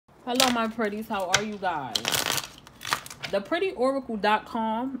Hello, my pretties. How are you guys?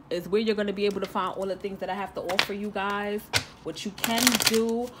 ThePrettyOracle.com is where you're going to be able to find all the things that I have to offer you guys. What you can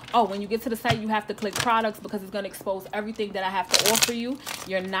do. Oh, when you get to the site, you have to click products because it's going to expose everything that I have to offer you.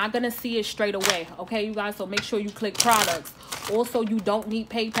 You're not going to see it straight away. Okay, you guys? So make sure you click products. Also, you don't need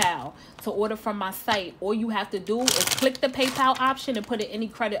PayPal to order from my site. All you have to do is click the PayPal option and put in any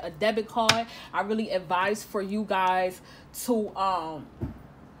credit or debit card. I really advise for you guys to,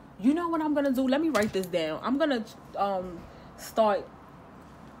 you know what I'm going to do? Let me write this down. I'm going to start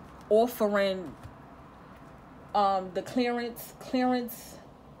offering the clearance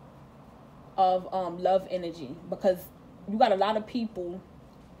of love energy, because you got a lot of people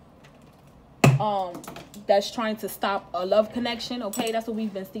that's trying to stop a love connection. Okay, that's what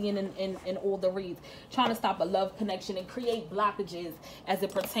we've been seeing in all the reads, trying to stop a love connection and create blockages as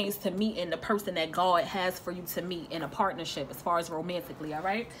it pertains to meeting the person that God has for you to meet in a partnership as far as romantically. All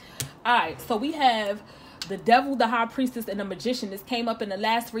right, so we have the Devil, the High Priestess, and the Magician. This came up in the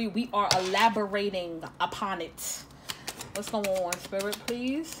last read. We are elaborating upon it. What's going on, Spirit,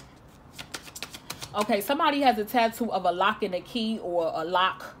 please? Okay, somebody has a tattoo of a lock and a key, or a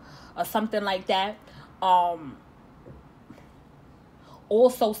lock or something like that.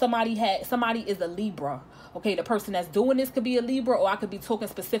 Also, somebody is a Libra. Okay, the person that's doing this could be a Libra, or I could be talking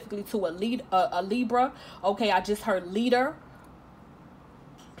specifically to a Libra. Okay, I just heard leader.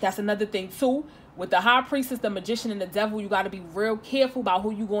 That's another thing too. With the High Priestess, the Magician, and the Devil, you got to be real careful about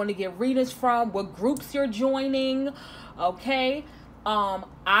who you're going to get readings from, what groups you're joining. Okay,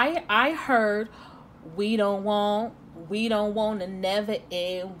 I heard we don't want to never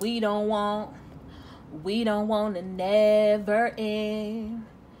end. We don't want to never end.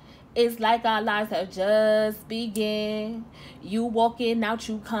 It's like our lives have just begun. You walking out,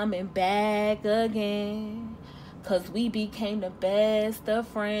 you coming back again. Cause we became the best of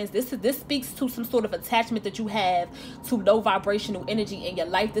friends. This speaks to some sort of attachment that you have to low vibrational energy in your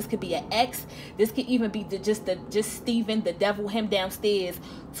life. This could be an ex. This could even be just Steven, the devil, him downstairs,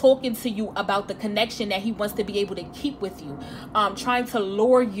 talking to you about the connection that he wants to be able to keep with you, trying to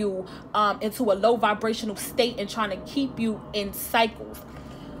lure you into a low vibrational state and trying to keep you in cycles.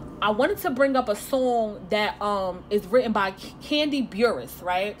 I wanted to bring up a song that is written by Candy Burris,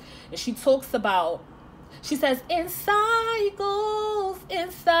 right? And she talks about, she says, in cycles,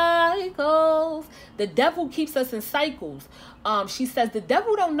 the devil keeps us in cycles. She says the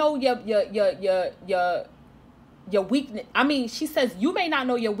devil don't know your weakness. I mean, she says you may not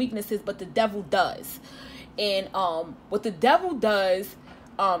know your weaknesses, but the devil does. And what the devil does,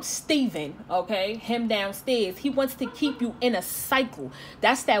 Steven, okay, him downstairs, he wants to keep you in a cycle.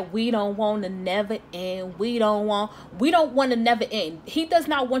 That's that we don't want to never end. We don't want to never end. He does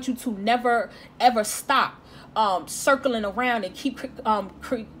not want you to never ever stop circling around and keep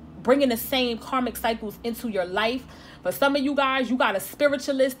bringing the same karmic cycles into your life. For some of you guys, you got a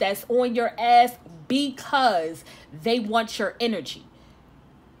spiritualist that's on your ass because they want your energy.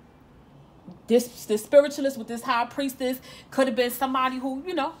 The spiritualist with this High Priestess could have been somebody who,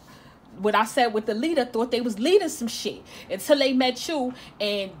 you know, what I said with the leader, thought they was leading some shit until they met you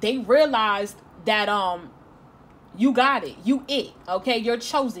and they realized that you got it, okay, you're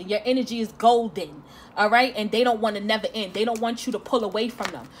chosen, your energy is golden, all right, and they don't want to never end. They don't want you to pull away from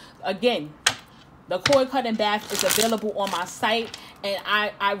them. Again, the cord cutting bath is available on my site, and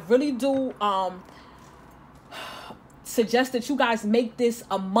I really do suggest that you guys make this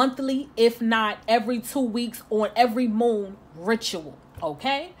a monthly, if not every 2 weeks on every moon ritual.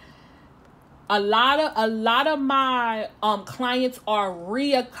 Okay, a lot of my clients are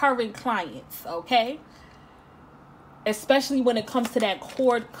reoccurring clients. Okay, especially when it comes to that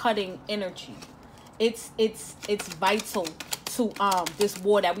cord cutting energy. It's vital to this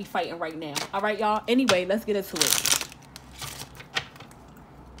war that we fighting right now. All right, y'all. Anyway, let's get into it.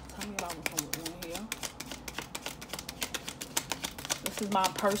 Tell me about what's going on here. This is my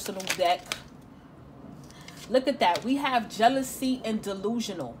personal deck. Look at that. We have jealousy and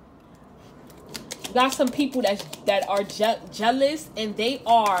delusional. You got some people that are jealous, and they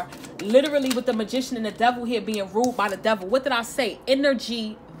are literally, with the Magician and the Devil here, being ruled by the devil. What did I say?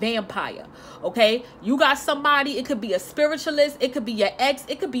 Energy vampire. Okay, you got somebody, it could be a spiritualist, it could be your ex,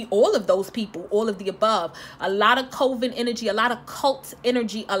 it could be all of those people, all of the above. A lot of coven energy, a lot of cult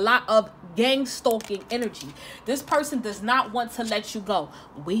energy, a lot of gang stalking energy. This person does not want to let you go.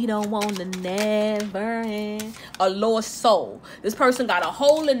 We don't want to never end. A lost soul. This person got a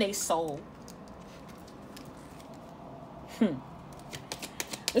hole in their soul.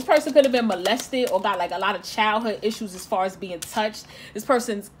 This person could have been molested or got like a lot of childhood issues as far as being touched. This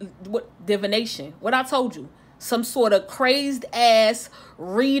person's divination. What I told you. some sort of crazed ass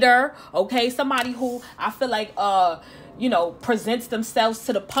reader, okay? Somebody who I feel like, you know, presents themselves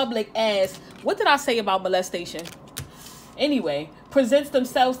to the public as, what did I say about molestation? Anyway, presents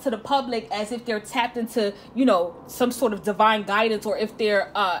themselves to the public as if they're tapped into, you know, some sort of divine guidance, or if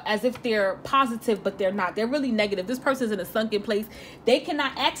they're as if they're positive, but they're not. They're really negative. This person's in a sunken place. They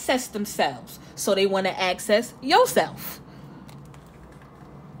cannot access themselves, so they want to access yourself.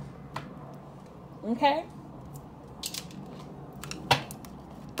 Okay?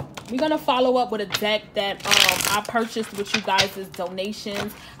 We're going to follow up with a deck that I purchased with you guys'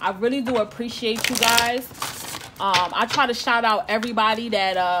 donations. I really do appreciate you guys. I try to shout out everybody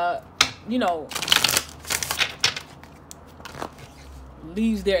that, you know,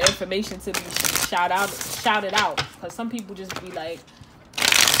 leaves their information to be shouted out. Because some people just be like,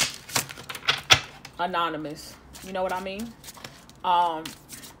 anonymous. You know what I mean?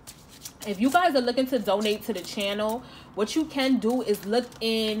 If you guys are looking to donate to the channel, what you can do is look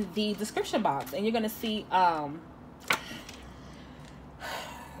in the description box, and you're going to see,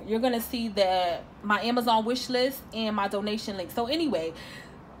 my Amazon wish list and my donation link. So anyway,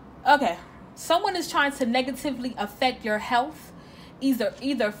 okay, someone is trying to negatively affect your health,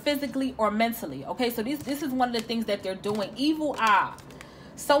 either physically or mentally. Okay, so this is one of the things that they're doing. Evil eye.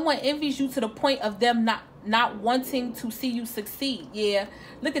 Someone envies you to the point of them not wanting to see you succeed. Yeah,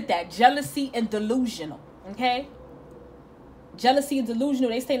 look at that. Jealousy and delusional. Okay, jealousy and delusional.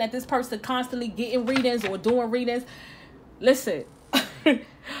 They saying that this person constantly getting readings or doing readings. Listen,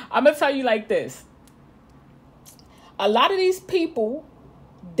 I'm gonna tell you like this. A lot of these people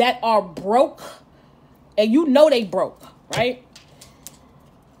that are broke, and you know they broke, right?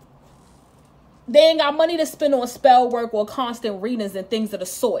 They ain't got money to spend on spell work or constant readings and things of the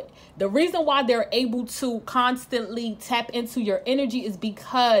sort. The reason why they're able to constantly tap into your energy is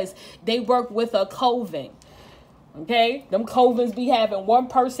because they work with a coven. Okay? Them covens be having one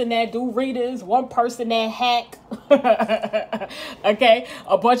person that do readings, one person that hack. Okay?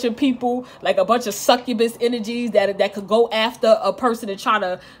 A bunch of people, like a bunch of succubus energies that could go after a person and try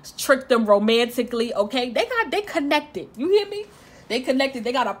to trick them romantically. Okay? They connected. You hear me? They connected.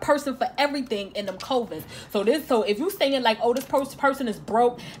 They got a person for everything in them covens. So if you saying like, oh, this person is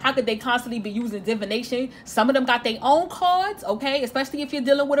broke, how could they constantly be using divination? Some of them got their own cards, okay? Especially if you're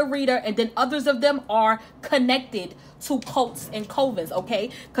dealing with a reader, and then others of them are connected to cults and covens, okay?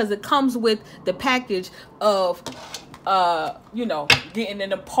 Because it comes with the package of, you know, getting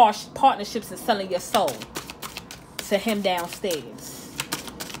into partnerships and selling your soul to him downstairs.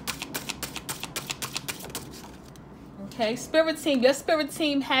 Okay, spirit team, your spirit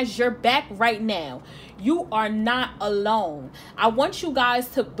team has your back right now. You are not alone. I want you guys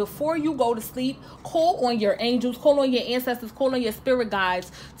to, before you go to sleep, call on your angels, call on your ancestors, call on your spirit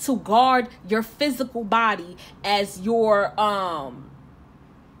guides to guard your physical body as you're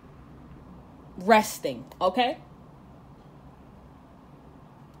resting, okay?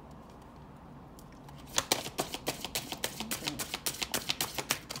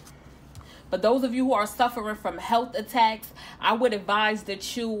 But those of you who are suffering from health attacks, I would advise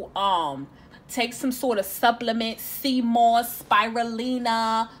that you take some sort of supplement, sea moss,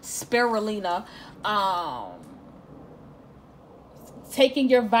 spirulina, taking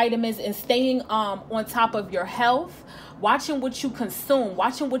your vitamins and staying on top of your health, watching what you consume,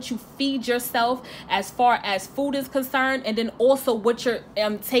 watching what you feed yourself as far as food is concerned, and then also what you're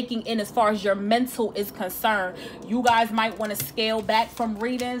taking in as far as your mental is concerned. You guys might want to scale back from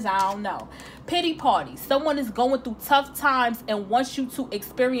readings. I don't know. Pity party. Someone is going through tough times and wants you to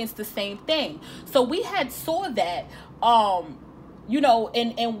experience the same thing. So we had saw that, you know,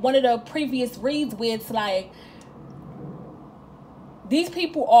 in one of the previous reads where it's like, these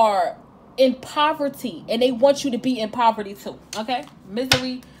people are in poverty and they want you to be in poverty too. Okay?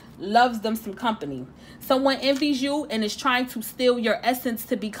 Misery loves them some company. Someone envies you and is trying to steal your essence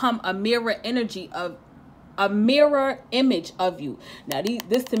to become a mirror image of you. Now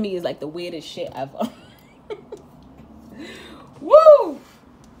this to me is like the weirdest shit ever. Woo!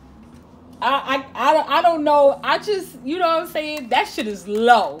 I don't know. I just, you know what I'm saying? That shit is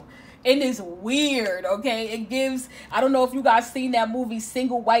low. And it's weird, okay? It gives, I don't know if you guys seen that movie,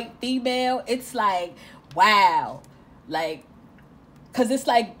 Single White Female. It's like, wow. Like, because it's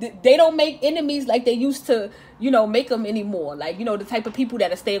like, they don't make enemies like they used to, you know, make them anymore. Like, you know, the type of people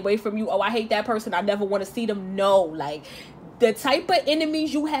that'll stay away from you. Oh, I hate that person. I never want to see them. No, like, the type of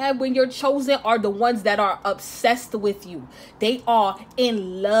enemies you have when you're chosen are the ones that are obsessed with you. They are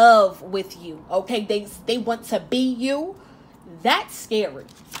in love with you, okay? They want to be you. That's scary.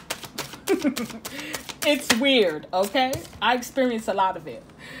 It's weird, okay? I experience a lot of it.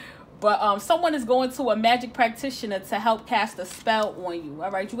 But someone is going to a magic practitioner to help cast a spell on you.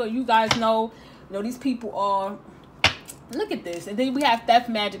 All right, you guys know, these people are. Look at this. And then we have theft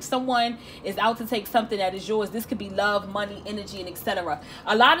magic. Someone is out to take something that is yours. This could be love, money, energy, and etc.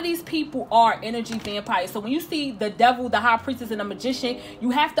 A lot of these people are energy vampires. So when you see the devil, the high priestess, and the magician,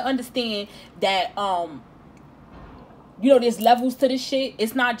 you have to understand that there's levels to this shit.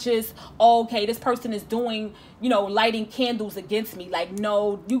 It's not just, oh, okay, this person is doing, lighting candles against me. Like,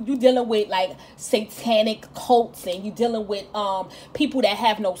 no, you dealing with like satanic cults, and you dealing with people that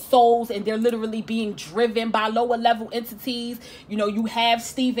have no souls, and they're literally being driven by lower level entities. You have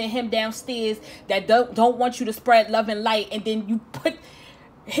Stephen, him downstairs, that don't want you to spread love and light, and then you put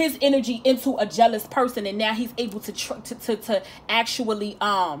his energy into a jealous person, and now he's able to actually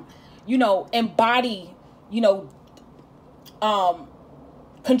embody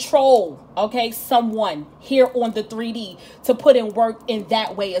control, okay, someone here on the 3D to put in work in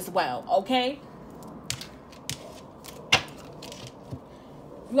that way as well, okay?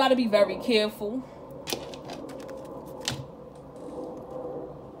 You got to be very careful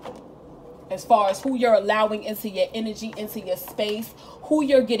as far as who you're allowing into your energy, into your space, who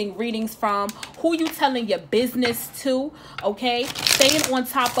you're getting readings from, who you telling your business to, okay? Staying on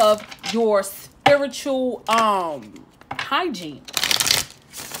top of your spiritual hygiene.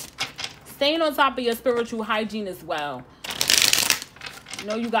 Staying on top of your spiritual hygiene as well.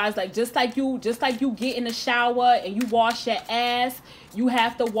 You guys, like just like you get in the shower and you wash your ass, you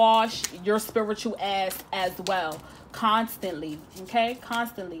have to wash your spiritual ass as well. Constantly. Okay?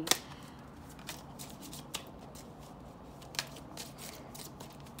 Constantly.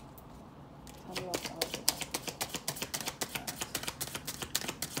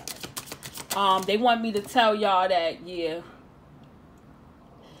 They want me to tell y'all that, yeah.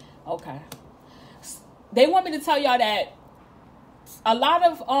 Okay. They want me to tell y'all that a lot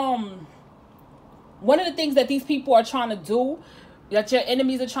of, one of the things that these people are trying to do, that your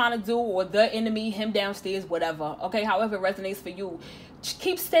enemies are trying to do, or the enemy, him downstairs, whatever, okay, however it resonates for you,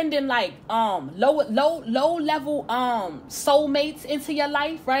 keep sending like low level soulmates into your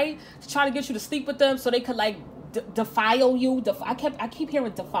life, right? To try to get you to sleep with them so they could like defile you. I keep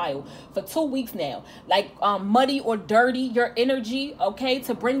hearing defile for 2 weeks now, like muddy or dirty your energy, okay,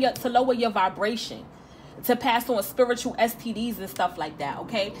 to lower your vibration, to pass on spiritual STDs and stuff like that,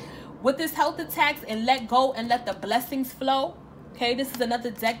 okay? With this health attacks and let go and let the blessings flow. Okay, this is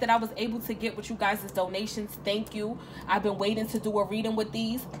another deck that I was able to get with you guys' donations. Thank you. I've been waiting to do a reading with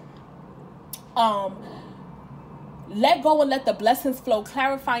these. Let go and let the blessings flow.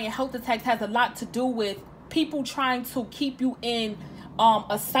 Clarifying health attacks has a lot to do with people trying to keep you in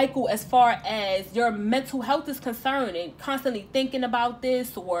a cycle as far as your mental health is concerned, and constantly thinking about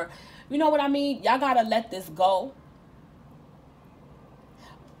this, or you know what I mean? Y'all gotta let this go.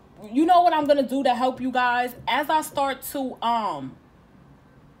 You know what I'm going to do to help you guys? As I start to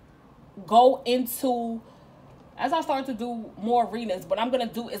do more readings, what I'm going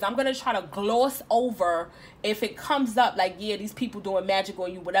to do is I'm going to try to gloss over if it comes up like, yeah, these people doing magic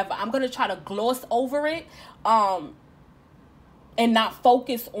on you, whatever. I'm going to try to gloss over it and not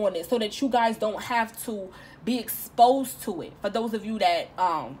focus on it so that you guys don't have to be exposed to it. For those of you that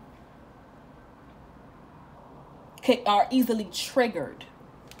are easily triggered.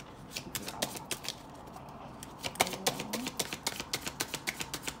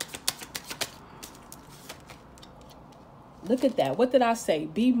 Look at that. What did I say?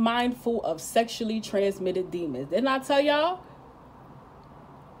 Be mindful of sexually transmitted demons. Didn't I tell y'all?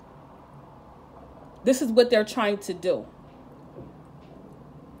 This is what they're trying to do.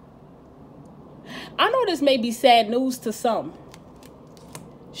 I know this may be sad news to some.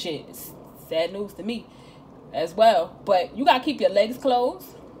 Shit, it's sad news to me as well. But you got to keep your legs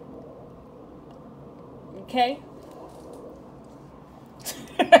closed. Okay?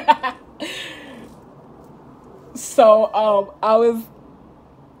 So I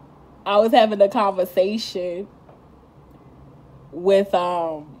was having a conversation with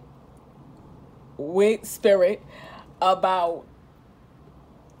Spirit about,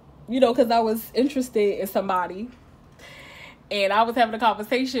 because I was interested in somebody, and I was having a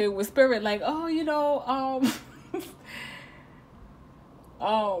conversation with Spirit like, oh,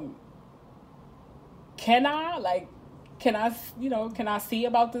 can I see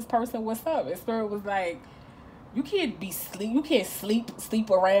about this person? What's up? And Spirit was like, you can't sleep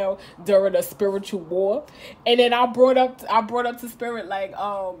around during a spiritual war. And then I brought up to Spirit like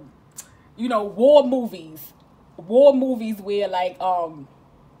war movies where like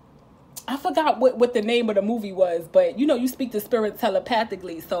I forgot what the name of the movie was, but you speak to Spirit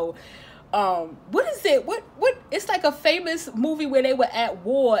telepathically. So what is it? What it's like a famous movie where they were at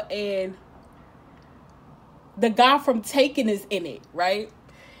war and the guy from Taken is in it, right?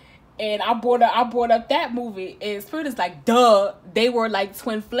 And I brought up that movie, and Spirit is like, duh, they were like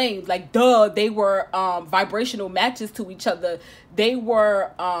twin flames. Like, duh, they were vibrational matches to each other. They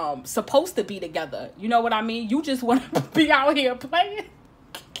were supposed to be together. You know what I mean? You just want to be out here playing.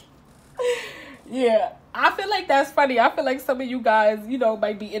 Yeah, I feel like that's funny. I feel like some of you guys, you know,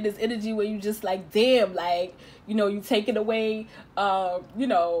 might be in this energy where you just like, damn, like, you know, you taking away, you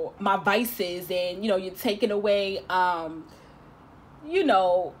know, my vices, and, you know, you're taking away, you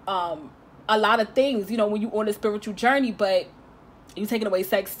know, a lot of things, you know, when you're on a spiritual journey, but you taking away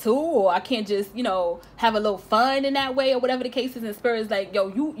sex too, or I can't just, you know, have a little fun in that way, or whatever the case is. And Spirit is like, yo,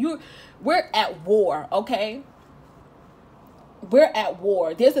 we're at war, okay? We're at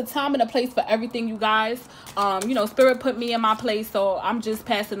war. There's a time and a place for everything, you guys. You know, Spirit put me in my place, so I'm just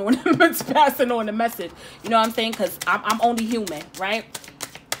passing on the message. You know what I'm saying? Because I'm only human, right?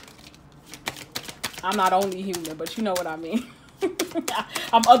 I'm not only human, but you know what I mean.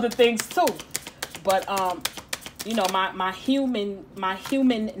 I'm other things too, but you know, my human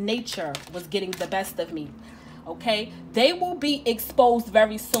nature was getting the best of me. Okay, they will be exposed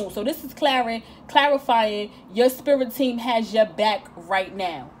very soon. So this is clarifying your spirit team has your back right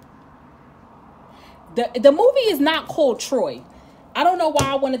now. The movie is not called Troy. I don't know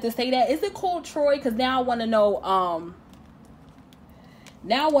why I wanted to say that. Is it called Troy? Because now I want to know.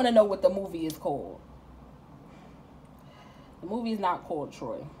 Now I want to know what the movie is called. The movie is not called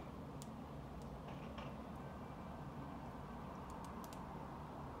Troy.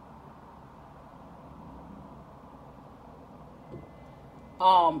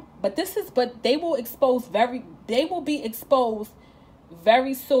 But they will be exposed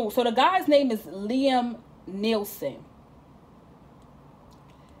very soon. So the guy's name is Liam Neeson.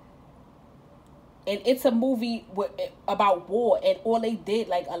 And it's a movie about war, and all they did,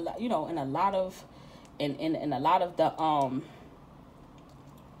 like, you know, in a lot of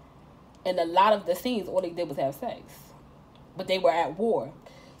the scenes, all they did was have sex, but they were at war.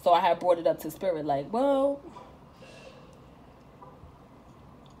 So I had brought it up to Spirit, like, well,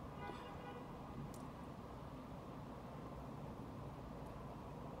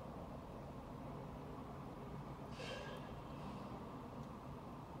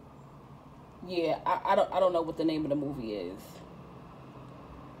 yeah, I don't know what the name of the movie is.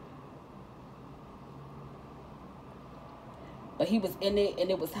 But he was in it, and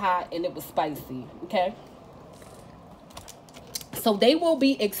it was hot, and it was spicy, okay? So they will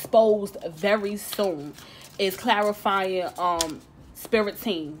be exposed very soon. Is clarifying, spirit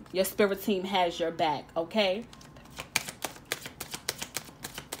team. Your spirit team has your back, okay?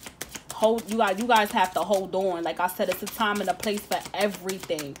 You guys have to hold on. Like I said, it's a time and a place for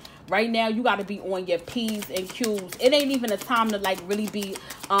everything. Right now, you got to be on your P's and Q's. It ain't even a time to, like, really be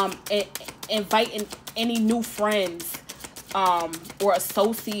inviting any new friends or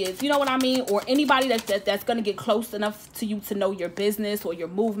associates, you know what I mean, or anybody that's going to get close enough to you to know your business or your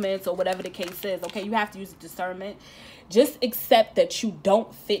movements or whatever the case is. Okay, you have to use discernment. Just accept that you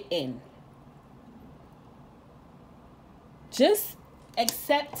don't fit in. Just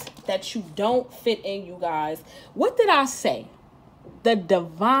accept that you don't fit in, you guys. What did I say? The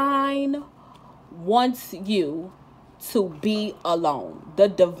divine wants you to be alone. The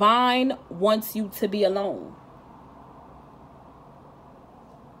divine wants you to be alone.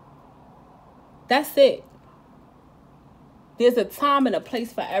 That's it. There's a time and a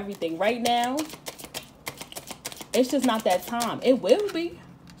place for everything. Right now, it's just not that time. It will be.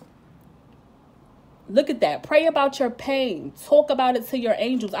 Look at that. Pray about your pain. Talk about it to your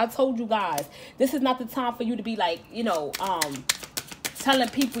angels. I told you guys, this is not the time for you to be like, you know, telling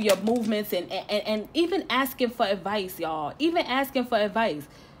people your movements and even asking for advice, y'all. Even asking for advice.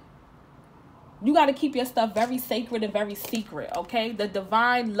 You got to keep your stuff very sacred and very secret, okay? The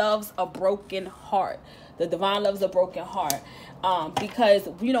divine loves a broken heart. The divine loves a broken heart. Because,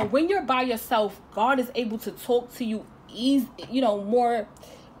 you know, when you're by yourself, God is able to talk to you more,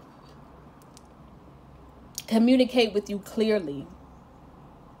 communicate with you clearly.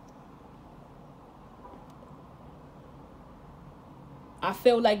 I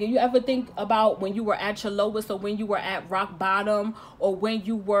feel like, if you ever think about when you were at your lowest, or when you were at rock bottom, or when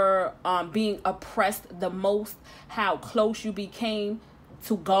you were being oppressed the most, how close you became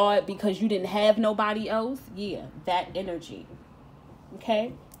to God because you didn't have nobody else. Yeah, that energy.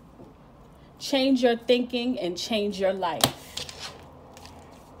 Okay? Change your thinking and change your life.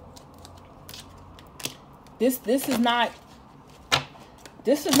 This is not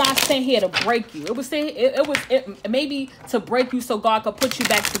This is not saying here to break you. It was saying it maybe to break you so God could put you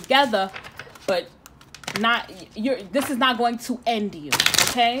back together, but this is not going to end you,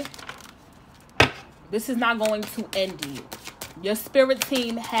 okay? This is not going to end you. Your spirit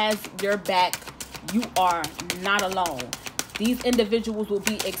team has your back. You are not alone. These individuals will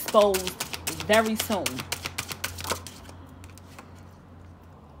be exposed very soon.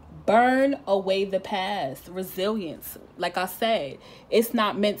 Burn away the past. Resilience. Like I said, it's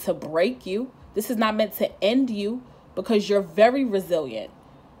not meant to break you. This is not meant to end you because you're very resilient.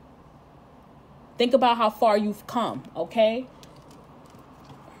 Think about how far you've come, okay?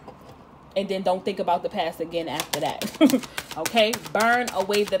 And then don't think about the past again after that. Okay? Burn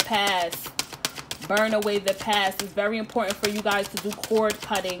away the past. Burn away the past. It's very important for you guys to do cord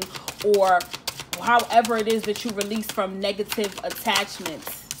cutting or however it is that you release from negative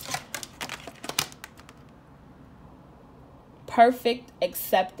attachments. Perfect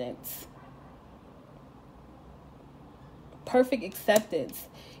acceptance. Perfect acceptance.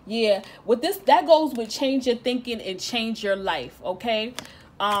 Yeah, with this, that goes with change your thinking and change your life, okay?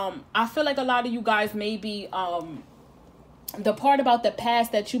 I feel like a lot of you guys may be, the part about the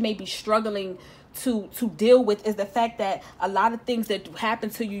past that you may be struggling to deal with is the fact that a lot of things that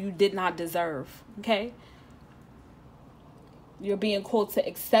happened to you, you did not deserve, okay? You're being called to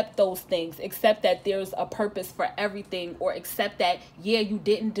accept those things, accept that there's a purpose for everything, or accept that, yeah, you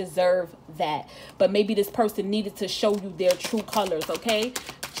didn't deserve that, but maybe this person needed to show you their true colors, okay?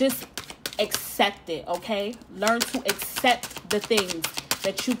 Just accept it, okay? Learn to accept the things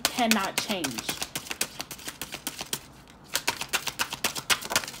that you cannot change.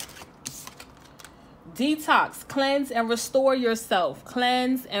 Detox, cleanse, and restore yourself.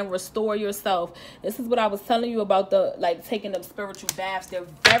 Cleanse and restore yourself. This is what I was telling you about taking the spiritual baths. They're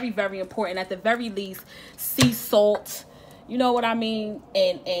very, very important. At the very least, sea salt, you know what I mean?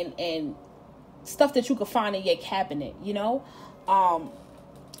 And stuff that you could find in your cabinet, you know?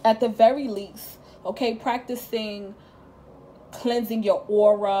 At the very least, okay, practicing cleansing your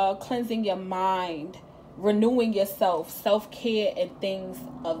aura, cleansing your mind, renewing yourself, self-care, and things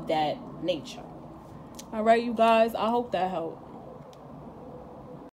of that nature. All right, you guys, I hope that helped.